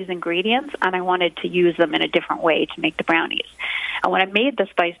all these ingredients, and I wanted to use them in a different way to make the brownies. And when I made the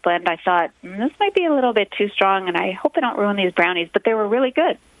spice blend, I thought, this might be a little bit too strong, and I hope I don't ruin these brownies, but they were really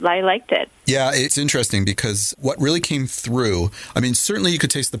good. I liked it. Yeah, it's interesting because what really came through, certainly you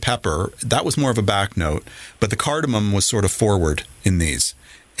could taste the pepper. That was more of a back note, but the cardamom was sort of forward in these.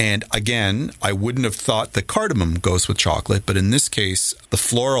 And again, I wouldn't have thought that cardamom goes with chocolate, but in this case, the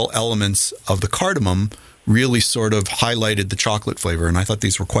floral elements of the cardamom really sort of highlighted the chocolate flavor, and I thought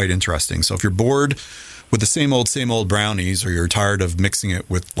these were quite interesting. So if you're bored with the same old brownies, or you're tired of mixing it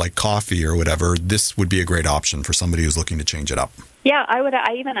with like coffee or whatever, this would be a great option for somebody who's looking to change it up. Yeah,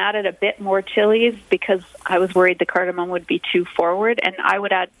 I even added a bit more chilies because I was worried the cardamom would be too forward, and I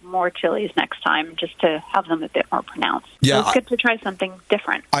would add more chilies next time just to have them a bit more pronounced. Yeah, so it's good to try something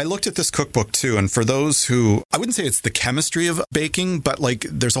different. I looked at this cookbook too, and for those who, I wouldn't say it's the chemistry of baking, but like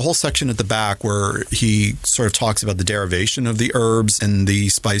there's a whole section at the back where he sort of talks about the derivation of the herbs and the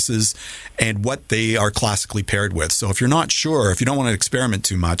spices and what they are classically paired with. So if you're not sure, if you don't want to experiment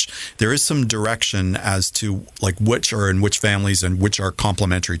too much, there is some direction as to like which are in which families and which are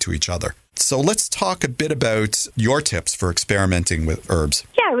complementary to each other. So let's talk a bit about your tips for experimenting with herbs.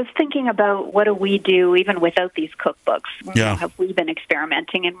 Yeah, I was thinking about what do we do even without these cookbooks? Yeah. Have we been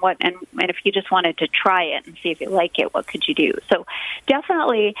experimenting, and if you just wanted to try it and see if you like it, what could you do? So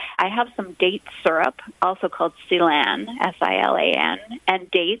definitely I have some date syrup, also called Silan, Silan,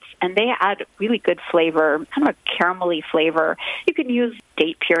 and dates, and they add really good flavor, kind of a caramelly flavor. You can use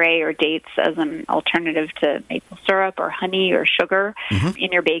date puree or dates as an alternative to maple syrup or honey or sugar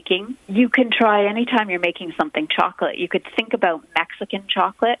in your baking. You can try anytime you're making something chocolate. You could think about Mexican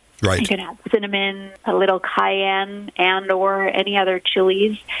chocolate. Right. You can add cinnamon, a little cayenne, and or any other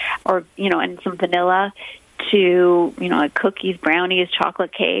chilies, or and some vanilla to like cookies, brownies,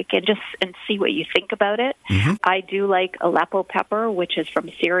 chocolate cake, and see what you think about it. I do like Aleppo pepper, which is from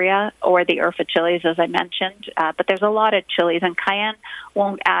Syria, or the Urfa chilies, as I mentioned. But there's a lot of chilies, and cayenne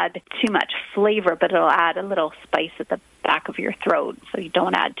won't add too much flavor, but it'll add a little spice at the back of your throat, so you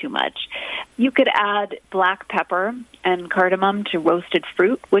don't add too much. You could add black pepper and cardamom to roasted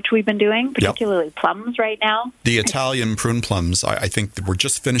fruit, which we've been doing, particularly plums right now. The Italian prune plums, I think that we're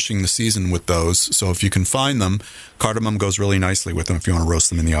just finishing the season with those, so if you can find them, cardamom goes really nicely with them if you want to roast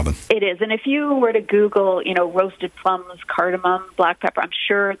them in the oven. It is, and if you were to Google, roasted plums, cardamom, black pepper, I'm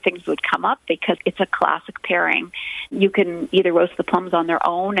sure things would come up because it's a classic pairing. You can either roast the plums on their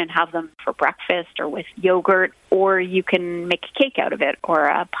own and have them for breakfast or with yogurt, or you can make a cake out of it or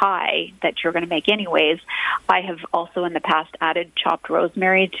a pie that you're going to make anyways. I have also in the past added chopped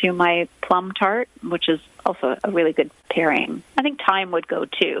rosemary to my plum tart, which is also a really good pairing. I think thyme would go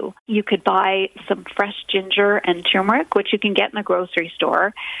too. You could buy some fresh ginger and turmeric, which you can get in the grocery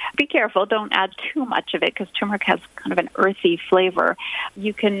store. Be careful, don't add too much of it because turmeric has kind of an earthy flavor.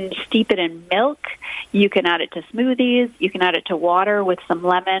 You can steep it in milk. You can add it to smoothies. You can add it to water with some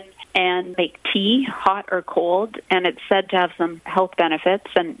lemon and make tea, hot or cold, and it's said to have some health benefits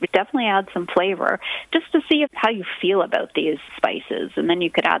and definitely add some flavor just to see how you feel about these spices, and then you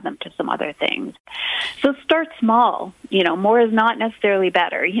could add them to some other things. So start small. More is not necessarily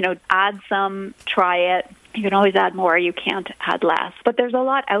better. Add some, try it. You can always add more. You can't add less. But there's a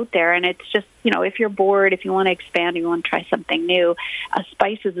lot out there, and it's just, if you're bored, if you want to expand, you want to try something new,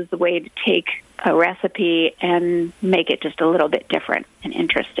 spices is the way to take a recipe and make it just a little bit different and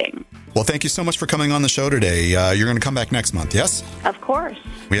interesting. Well, thank you so much for coming on the show today. You're going to come back next month, yes? Of course.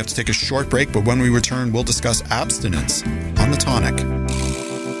 We have to take a short break, but when we return, we'll discuss abstinence on The Tonic.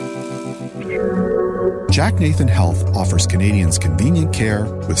 Jack Nathan Health offers Canadians convenient care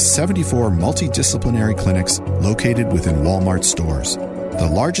with 74 multidisciplinary clinics located within Walmart stores. The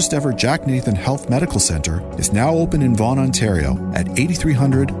largest ever Jack Nathan Health Medical Centre is now open in Vaughan, Ontario at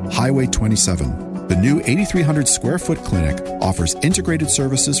 8300 Highway 27. The new 8,300 square foot clinic offers integrated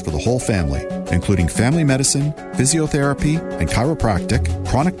services for the whole family, including family medicine, physiotherapy and chiropractic,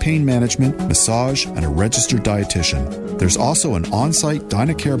 chronic pain management, massage, and a registered dietitian. There's also an on-site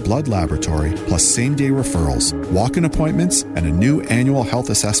Dynacare blood laboratory, plus same-day referrals, walk-in appointments, and a new annual health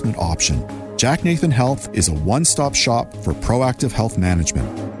assessment option. Jack Nathan Health is a one-stop shop for proactive health management.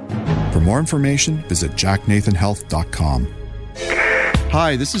 For more information, visit jacknathanhealth.com.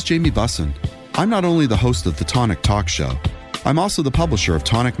 Hi, this is Jamie Bussin. I'm not only the host of the Tonic Talk Show, I'm also the publisher of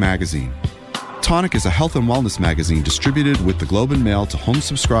Tonic Magazine. Tonic is a health and wellness magazine distributed with the Globe and Mail to home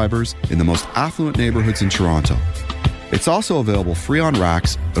subscribers in the most affluent neighborhoods in Toronto. It's also available free on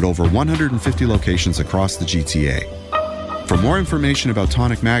racks at over 150 locations across the GTA. For more information about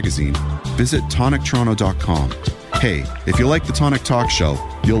Tonic Magazine, visit tonictoronto.com. Hey, if you like the Tonic Talk Show,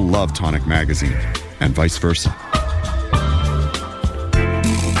 you'll love Tonic Magazine, and vice versa.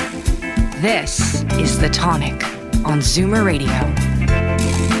 This is The Tonic on Zoomer Radio.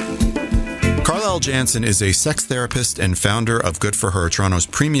 Carlyle Jansen is a sex therapist and founder of Good For Her, Toronto's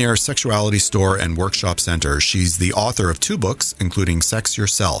premier sexuality store and workshop center. She's the author of 2 books, including Sex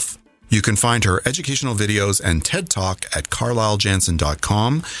Yourself. You can find her educational videos and TED Talk at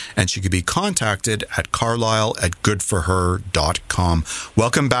carlylejansen.com, and she can be contacted at carlyle@goodforher.com.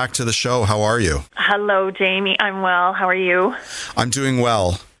 Welcome back to the show. How are you? Hello, Jamie. I'm well. How are you? I'm doing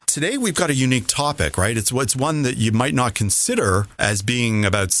well. today we've got a unique topic, right? It's one that you might not consider as being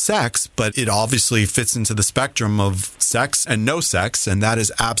about sex, but it obviously fits into the spectrum of sex and no sex, and that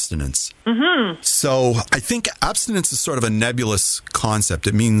is abstinence. Mm-hmm. So I think abstinence is sort of a nebulous concept.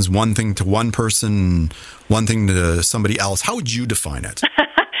 It means one thing to one person, one thing to somebody else. How would you define it?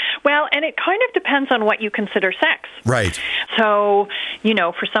 Well, and it kind of depends on what you consider sex. Right. So,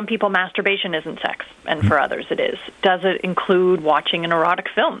 for some people, masturbation isn't sex, and for others it is. Does it include watching an erotic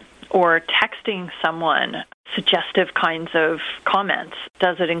film or texting someone suggestive kinds of comments?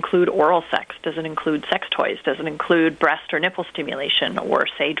 Does it include oral sex? Does it include sex toys? Does it include breast or nipple stimulation or,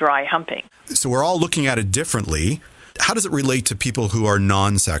 say, dry humping? So we're all looking at it differently. How does it relate to people who are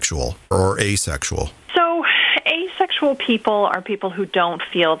non-sexual or asexual? So asexual people are people who don't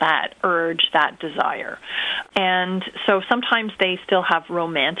feel that urge, that desire. And so sometimes they still have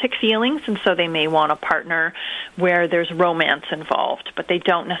romantic feelings, and so they may want a partner where there's romance involved, but they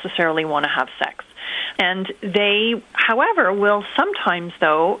don't necessarily want to have sex. And they, however, will sometimes,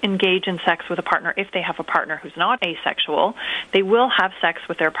 though, engage in sex with a partner if they have a partner who's not asexual. They will have sex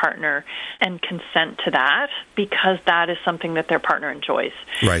with their partner and consent to that because that is something that their partner enjoys.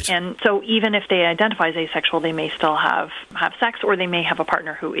 Right. And so even if they identify as asexual, they may still have sex, or they may have a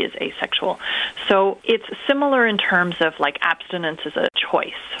partner who is asexual. So it's similar in terms of like abstinence is a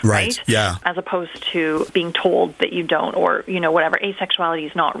choice, right? Yeah. As opposed to being told that you don't, or, whatever. Asexuality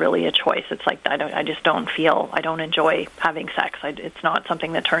is not really a choice. It's like I don't enjoy having sex. It's not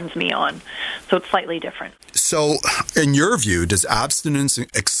something that turns me on. So it's slightly different. So in your view, does abstinence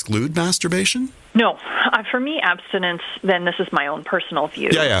exclude masturbation? No. For me, abstinence, then this is my own personal view,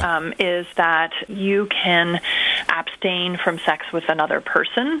 is that you can abstain from sex with another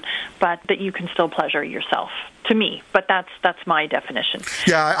person, but that you can still pleasure yourself, to me. But that's my definition.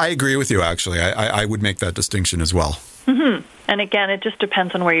 Yeah, I agree with you, actually. I would make that distinction as well. Mm-hmm. And again, it just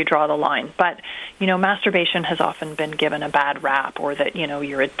depends on where you draw the line. But, masturbation has often been given a bad rap, or that,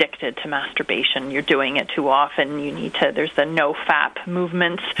 you're addicted to masturbation. You're doing it too often. There's the no-fap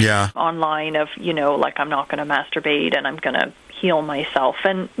movement online of, like I'm not going to masturbate and I'm going to heal myself.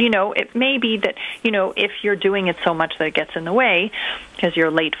 And, it may be that, if you're doing it so much that it gets in the way because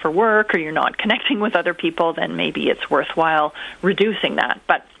you're late for work or you're not connecting with other people, then maybe it's worthwhile reducing that.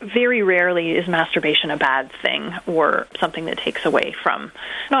 But very rarely is masturbation a bad thing or something that takes away from,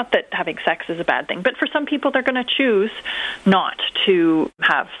 not that having sex is a bad thing, but for some people they're going to choose not to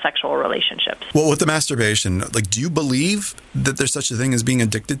have sexual relationships. Well, with the masturbation, do you believe that there's such a thing as being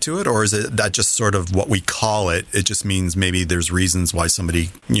addicted to it, or is it that just sort of what we call it? It just means maybe there's reasons why somebody,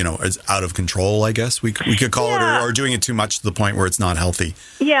 is out of control, I guess we could call it, or doing it too much to the point where it's not healthy.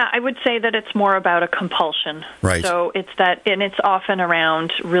 Yeah, I would say that it's more about a compulsion. Right. So it's that, and it's often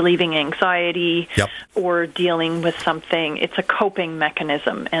around relieving anxiety or dealing with something. It's a coping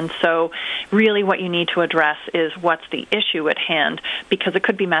mechanism. And so really what you need to address is what's the issue at hand, because it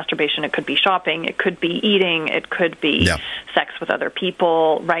could be masturbation, it could be shopping, it could be eating, it could be sex with other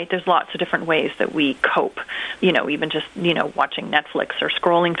people, right? There's lots of different ways that we cope, even just, watching Netflix or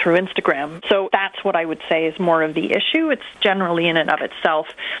scrolling through Instagram. So that's what I would say is more of the issue. It's generally in and of itself.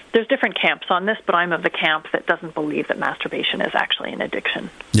 There's different camps on this, but I'm of the camp that doesn't believe that masturbation is actually an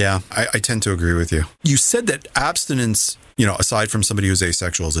addiction. Yeah, I tend to agree with you. You said that abstinence, aside from somebody who's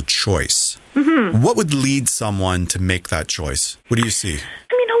asexual, is a choice. Mm-hmm. What would lead someone to make that choice? What do you see?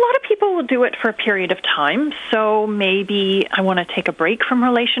 A lot of people will do it for a period of time. So maybe I want to take a break from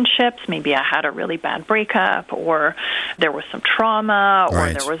relationships. Maybe I had a really bad breakup, or there was some trauma,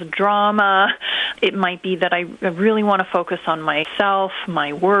 or there was drama. It might be that I really want to focus on myself,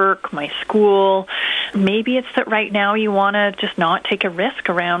 my work, my school. Maybe it's that right now you want to just not take a risk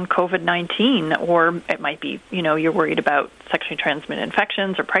around COVID-19, or it might be, you're worried about sexually transmitted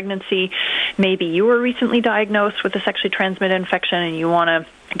infections or pregnancy. Maybe you were recently diagnosed with a sexually transmitted infection and you want to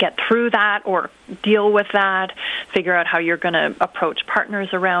get through that or deal with that, figure out how you're going to approach partners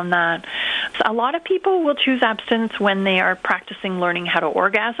around that. So a lot of people will choose abstinence when they are practicing learning how to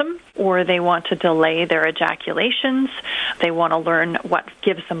orgasm, or they want to delay their ejaculations. They want to learn what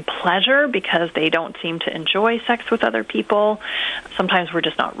gives them pleasure because they don't seem to enjoy sex with other people. Sometimes we're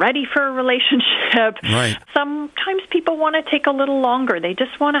just not ready for a relationship. Right. Sometimes people want to take a little longer. They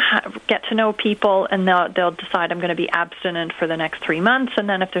just want to get to know people, and they'll decide I'm going to be abstinent for the next 3 months, and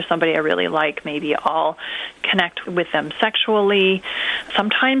then if there's somebody I really like, maybe I'll connect with them sexually.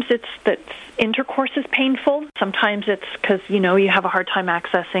 Sometimes it's that intercourse is painful. Sometimes it's because, you have a hard time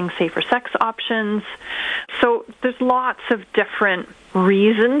accessing safer sex options. So there's lots of different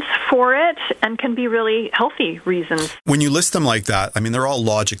reasons for it and can be really healthy reasons. When you list them like that, I mean, they're all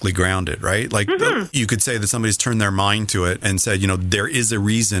logically grounded, right? Like you could say that somebody's turned their mind to it and said, there is a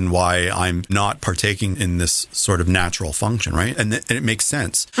reason why I'm not partaking in this sort of natural function, right? And it makes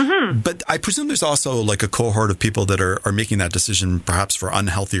sense. But I presume there's also like a cohort of people that are making that decision perhaps for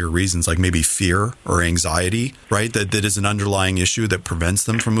unhealthier reasons, like maybe fear or anxiety, right? That is an underlying issue that prevents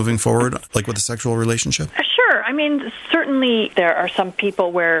them from moving forward, like with a sexual relationship? Sure. I mean, certainly there are some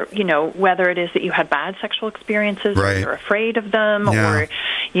people where, whether it is that you had bad sexual experiences or you're afraid of them or,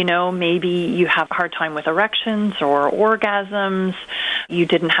 maybe you have a hard time with erections or orgasms, you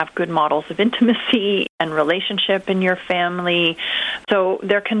didn't have good models of intimacy and relationship in your family. So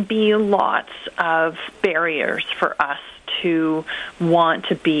there can be lots of barriers for us to want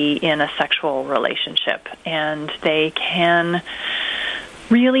to be in a sexual relationship, and they can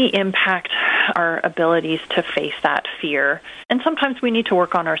really impact our abilities to face that fear. And sometimes we need to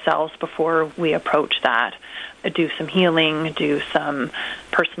work on ourselves before we approach that. Do some healing, do some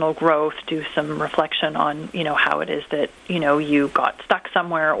personal growth, do some reflection on, how it is that, you got stuck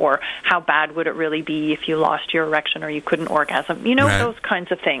somewhere, or how bad would it really be if you lost your erection or you couldn't orgasm, those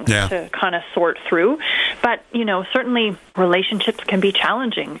kinds of things to kind of sort through. But, certainly relationships can be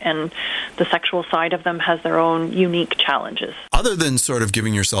challenging, and the sexual side of them has their own unique challenges. Other than sort of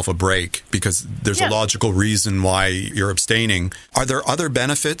giving yourself a break because there's a logical reason why you're abstaining, are there other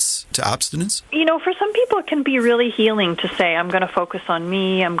benefits to abstinence? For some people it can be really healing to say, I'm going to focus on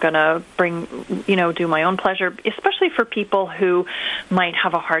me, I'm going to do my own pleasure, especially for people who might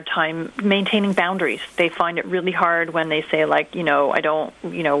have a hard time maintaining boundaries. They find it really hard when they say, like, I don't,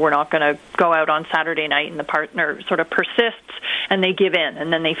 we're not going to go out on Saturday night, and the partner sort of persists and they give in,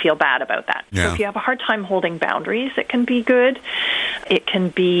 and then they feel bad about that. Yeah. So if you have a hard time holding boundaries, it can be good. It can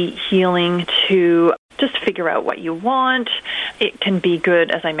be healing to just figure out what you want. It can be good,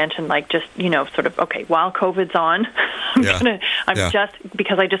 as I mentioned, like just, sort of, okay, while COVID's on,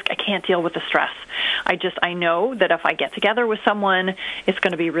 because I can't deal with the stress. I know that if I get together with someone, it's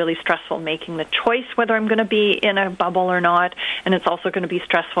going to be really stressful making the choice whether I'm going to be in a bubble or not. And it's also going to be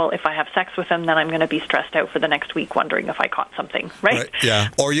stressful if I have sex with them, then I'm going to be stressed out for the next week wondering if I caught something, right? Yeah.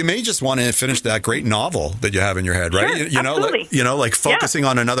 Or you may just want to finish that great novel that you have in your head, right? Sure, absolutely. Like focusing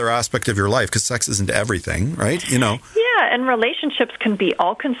on another aspect of your life, because sex isn't everything, right? Yeah, and relationships can be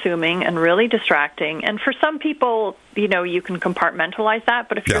all-consuming and really distracting. And for some people, you can compartmentalize that.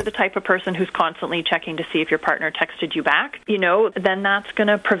 But if you're the type of person who's constantly checking to see if your partner texted you back, then that's going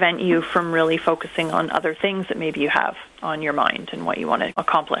to prevent you from really focusing on other things that maybe you have on your mind and what you want to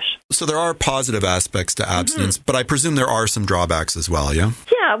accomplish. So there are positive aspects to abstinence, but I presume there are some drawbacks as well, yeah?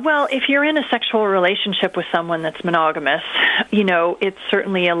 Yeah, well, if you're in a sexual relationship with someone that's monogamous, it's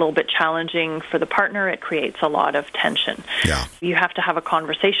certainly a little bit challenging for the partner. It creates a lot of tension. Yeah. You have to have a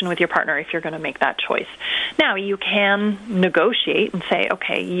conversation with your partner if you're going to make that choice. Now, you can negotiate and say,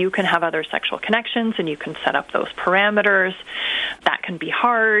 okay, you can have other sexual connections and you can set up those parameters. That can be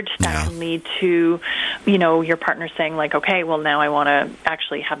hard. That can lead to, your partner saying like, okay, well, now I want to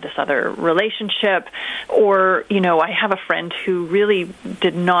actually have this other relationship. Or, I have a friend who really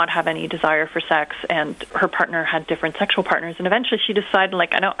did not have any desire for sex, and her partner had different sexual partners, and eventually she decided,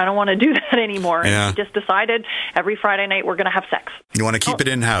 like, I don't want to do that anymore. Yeah. And she just decided every Friday night we're going to have sex. You want to keep it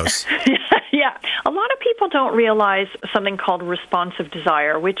in-house. Yeah. A lot of people don't realize something called responsive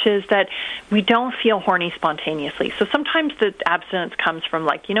desire, which is that we don't feel horny spontaneously. So sometimes the abstinence comes from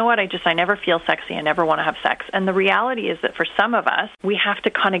like, I never feel sexy. I never want to have sex. And the reality is that for some of us, we have to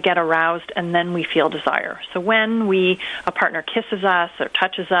kind of get aroused and then we feel desire. So when a partner kisses us or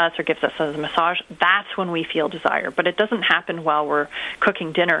touches us or gives us a massage, that's when we feel desire. But it doesn't happen while we're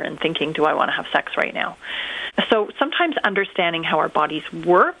cooking dinner and thinking, do I want to have sex right now? So sometimes understanding how our bodies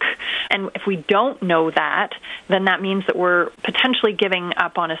work, and if we don't know that, then that means that we're potentially giving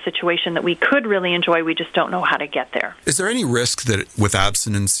up on a situation that we could really enjoy. We just don't know how to get there. Is there any risk that with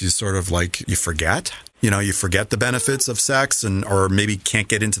abstinence you sort of like you forget? You forget the benefits of sex or maybe can't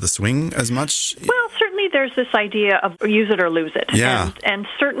get into the swing as much? Well, certainly there's this idea of use it or lose it. Yeah. And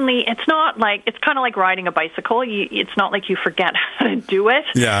certainly it's kind of like riding a bicycle. It's not like you forget how to do it.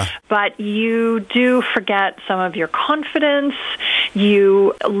 Yeah. But you do forget some of your confidence.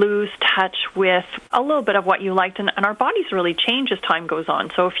 You lose touch with a little bit of what you liked. And our bodies really change as time goes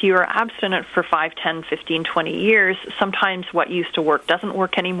on. So if you're abstinent for 5, 10, 15, 20 years, sometimes what used to work doesn't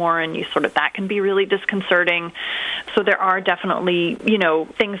work anymore. And that can be really disconcerting. So there are definitely,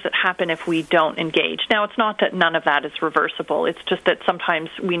 things that happen if we don't engage. Now, it's not that none of that is reversible. It's just that sometimes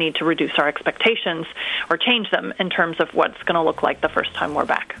we need to reduce our expectations or change them in terms of what's going to look like the first time we're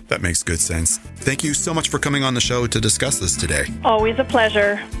back. That makes good sense. Thank you so much for coming on the show to discuss this today. Oh, Always a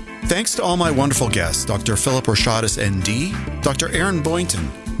pleasure. Thanks to all my wonderful guests, Dr. Philip Rochatis, ND, Dr. Aaron Boynton,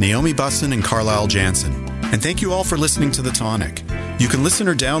 Naomi Bussin, and Carlisle Jansen. And thank you all for listening to The Tonic. You can listen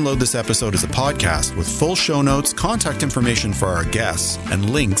or download this episode as a podcast with full show notes, contact information for our guests, and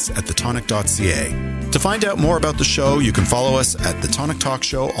links at thetonic.ca. To find out more about the show, you can follow us at The Tonic Talk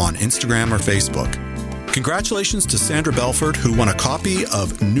Show on Instagram or Facebook. Congratulations to Sandra Belford, who won a copy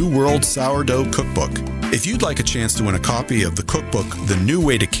of New World Sourdough Cookbook. If you'd like a chance to win a copy of the cookbook, The New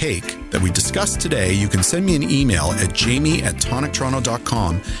Way to Cake, that we discussed today, you can send me an email at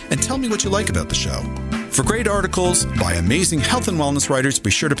jamie@tonictoronto.com and tell me what you like about the show. For great articles by amazing health and wellness writers,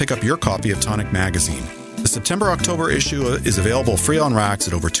 be sure to pick up your copy of Tonic Magazine. The September-October issue is available free on racks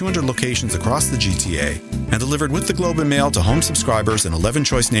at over 200 locations across the GTA and delivered with the Globe and Mail to home subscribers in 11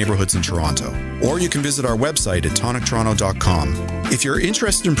 choice neighborhoods in Toronto. Or you can visit our website at tonictoronto.com. If you're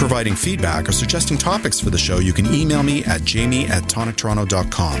interested in providing feedback or suggesting topics for the show, you can email me at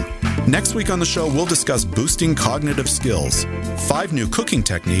jamie@tonictoronto.com. Next week on the show, we'll discuss boosting cognitive skills, 5 new cooking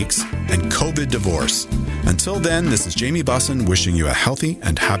techniques, and COVID divorce. Until then, this is Jamie Bussin wishing you a healthy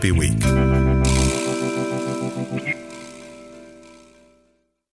and happy week.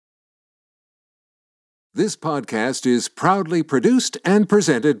 This podcast is proudly produced and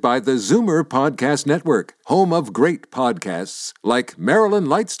presented by the Zoomer Podcast Network, home of great podcasts like Marilyn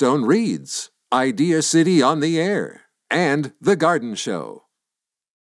Lightstone Reads, Idea City on the Air, and The Garden Show.